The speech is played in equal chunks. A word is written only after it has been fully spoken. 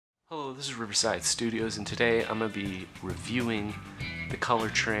Hello, this is Riverside Studios, and today I'm going to be reviewing the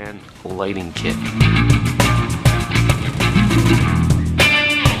Colortran lighting kit.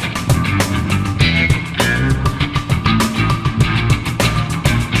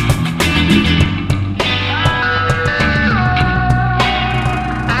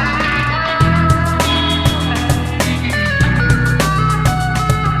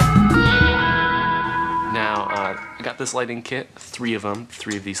 I got this lighting kit, three of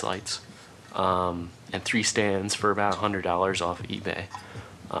these lights, and 3 stands for about $100 off eBay.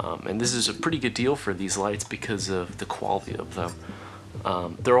 And this is a pretty good deal for these lights because of the quality of them.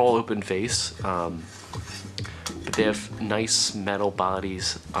 They're all open face, but they have nice metal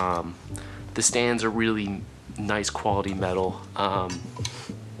bodies. The stands are really nice quality metal.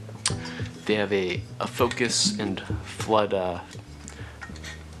 They have a focus and flood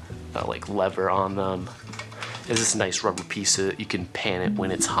like lever on them. There's this nice rubber piece so that you can pan it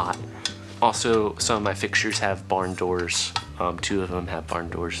when it's hot. Also, some of my fixtures have barn doors. 2 of them have barn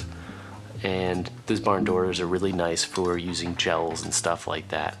doors. And those barn doors are really nice for using gels and stuff like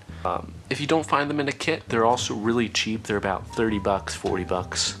that. If you don't find them in a kit, they're also really cheap. They're about 30 bucks, 40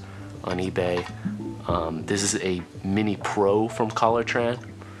 bucks on eBay. This is a Mini Pro from Colortran.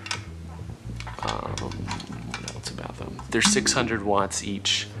 What else about them? They're 600 watts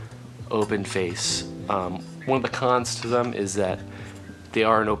each, open face. One of the cons to them is that they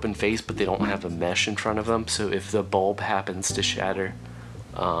are an open face, but they don't have a mesh in front of them, so if the bulb happens to shatter,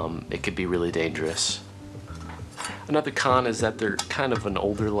 it could be really dangerous. Another con is that they're kind of an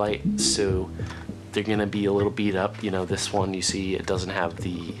older light, so they're gonna be a little beat up. You know, this one, you see it doesn't have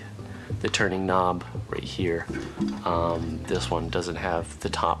the turning knob right here. This one doesn't have the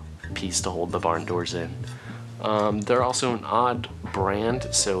top piece to hold the barn doors in. They're also an odd brand,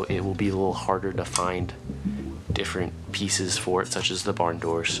 so it will be a little harder to find different pieces for it, such as the barn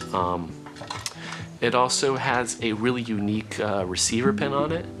doors. It also has a really unique receiver pin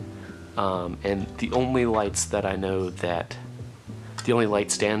on it, and the only light stands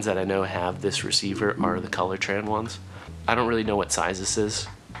that I know have this receiver are the Colortran ones. I don't really know what size this is.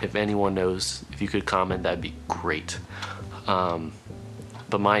 If anyone knows, if you could comment, that'd be great.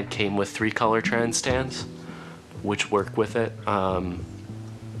 But mine came with 3 Colortran stands, which work with it,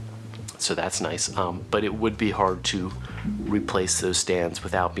 so that's nice. But it would be hard to replace those stands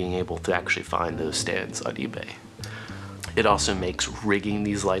without being able to actually find those stands on eBay. It also makes rigging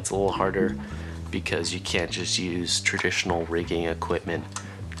these lights a little harder because you can't just use traditional rigging equipment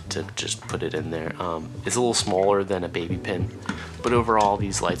to just put it in there. It's a little smaller than a baby pin, but overall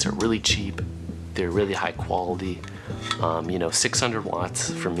these lights are really cheap. They're really high quality. You know, 600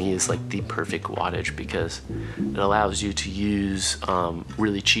 watts for me is like the perfect wattage because it allows you to use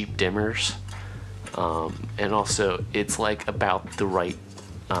really cheap dimmers, and also it's like about the right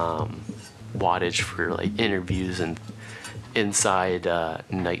wattage for like interviews and inside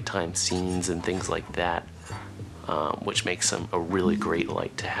nighttime scenes and things like that, which makes them a really great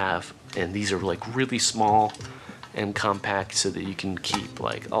light to have. And these are like really small and compact so that you can keep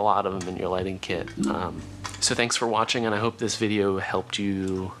like a lot of them in your lighting kit. So thanks for watching, and I hope this video helped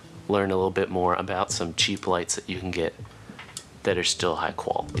you learn a little bit more about some cheap lights that you can get that are still high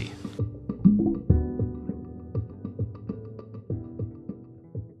quality.